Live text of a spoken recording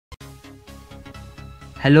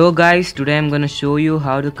Hello guys, today I'm gonna show you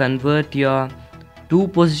how to convert your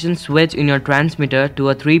 2-position switch in your transmitter to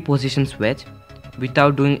a 3-position switch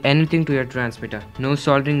without doing anything to your transmitter. No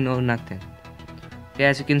soldering, no nothing. Okay,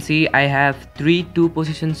 as you can see, I have 3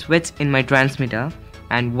 2-position switch in my transmitter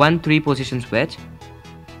and 1 3-position switch.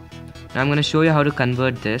 Now I'm gonna show you how to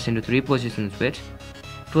convert this into 3-position switch.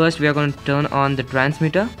 First, we are gonna turn on the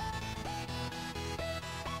transmitter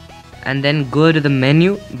and then go to the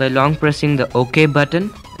menu by long pressing the OK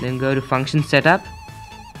button, then go to function setup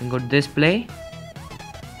and go to display.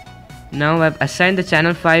 Now I've assigned the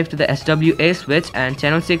channel 5 to the SWA switch and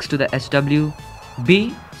channel 6 to the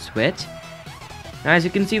SWB switch. Now as you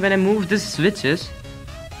can see, when I move these switches,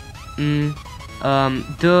 it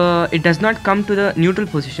does not come to the neutral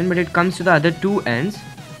position, but it comes to the other two ends.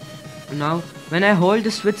 Now when I hold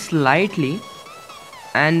the switch slightly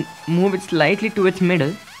and move it slightly to its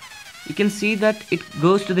middle, you can see that it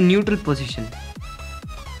goes to the neutral position.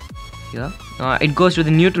 Here, it goes to the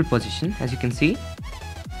neutral position, as you can see.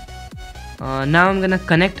 Now I'm gonna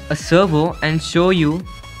connect a servo and show you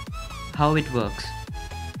how it works.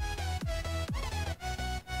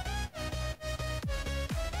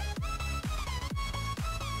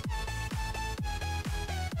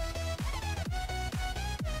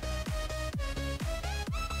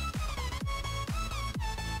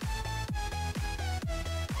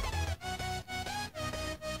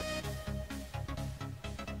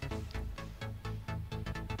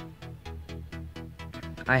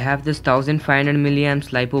 I have this 1500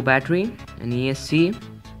 milliamps LiPo battery, an ESC,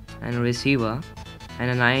 and a receiver, and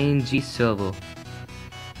an ING servo.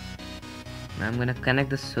 Now I'm gonna connect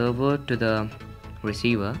the servo to the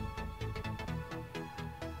receiver.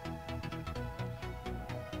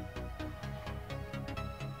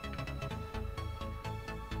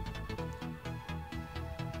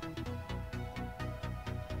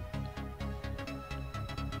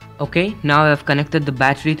 Okay, now I've connected the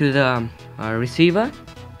battery to the receiver.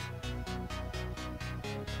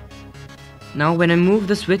 Now when I move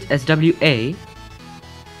the switch SWA,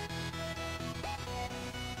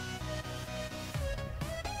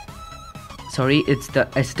 sorry, it's the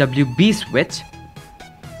SWB switch,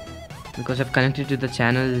 because I've connected to the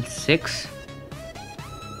channel 6.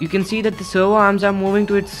 You can see that the servo arms are moving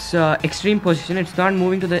to its extreme position. It's not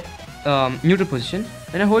moving to the neutral position.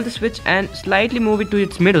 When I hold the switch and slightly move it to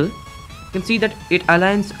its middle, you can see that it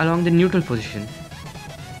aligns along the neutral position.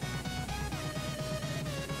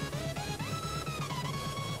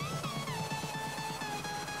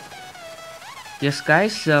 Yes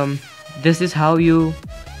guys, this is how you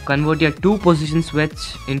convert your 2-position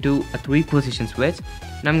switch into a 3-position switch.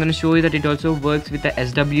 Now I'm going to show you that it also works with the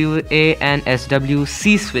SWA and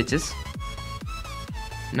SWC switches.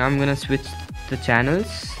 Now I'm going to switch the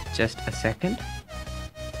channels, just a second.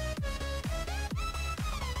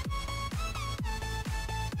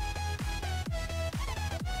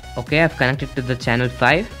 Okay, I've connected to the channel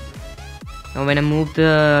 5. Now when I move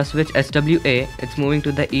the switch SWA, it's moving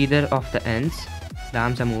to the either of the ends. The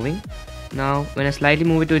arms are moving. Now when I slightly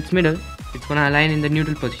move it to its middle, it's gonna align in the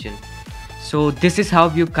neutral position. So this is how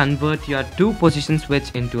you convert your 2-position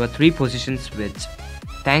switch into a 3-position switch.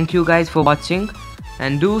 Thank you guys for watching,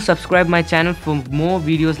 and do subscribe my channel for more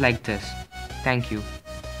videos like this. Thank you.